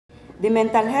The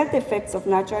mental health effects of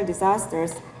natural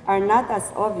disasters are not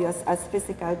as obvious as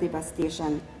physical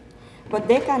devastation, but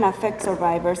they can affect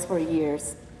survivors for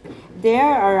years. There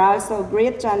are also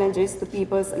great challenges to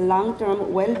people's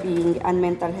long-term well-being and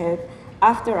mental health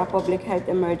after a public health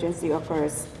emergency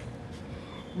occurs.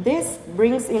 This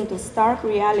brings into stark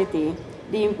reality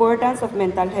the importance of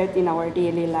mental health in our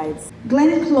daily lives.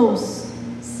 Glenn Close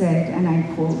said, and I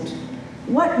quote,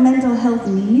 "What mental health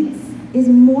needs is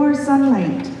more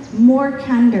sunlight, more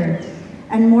candor,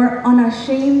 and more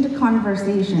unashamed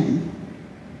conversation.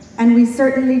 And we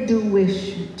certainly do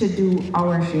wish to do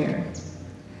our share."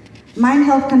 Mind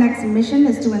Health Connect's mission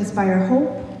is to inspire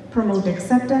hope, promote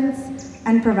acceptance,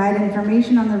 and provide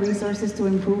information on the resources to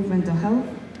improve mental health.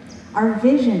 Our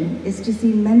vision is to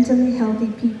see mentally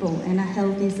healthy people in a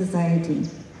healthy society.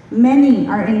 Many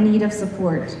are in need of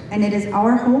support, and it is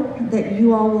our hope that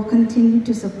you all will continue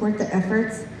to support the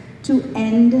efforts to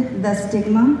end the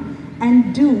stigma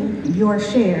and do your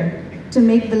share to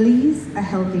make Belize a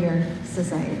healthier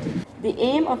society. The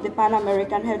aim of the Pan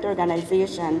American Health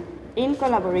Organization, in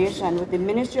collaboration with the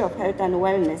Ministry of Health and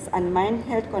Wellness and Mind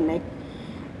Health Connect,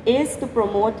 is to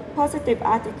promote positive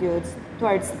attitudes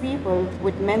towards people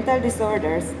with mental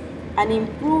disorders and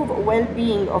improve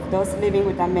well-being of those living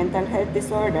with a mental health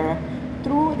disorder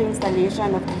through the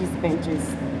installation of these benches.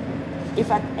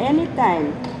 If at any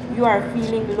time you are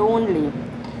feeling lonely,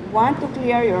 want to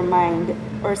clear your mind,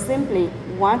 or simply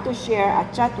want to share a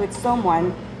chat with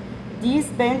someone, these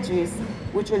benches,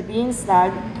 which will be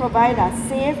installed, provide a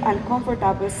safe and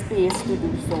comfortable space to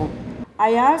do so.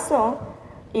 I also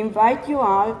invite you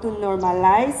all to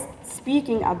normalize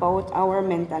speaking about our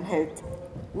mental health.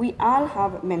 We all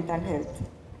have mental health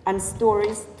and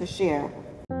stories to share.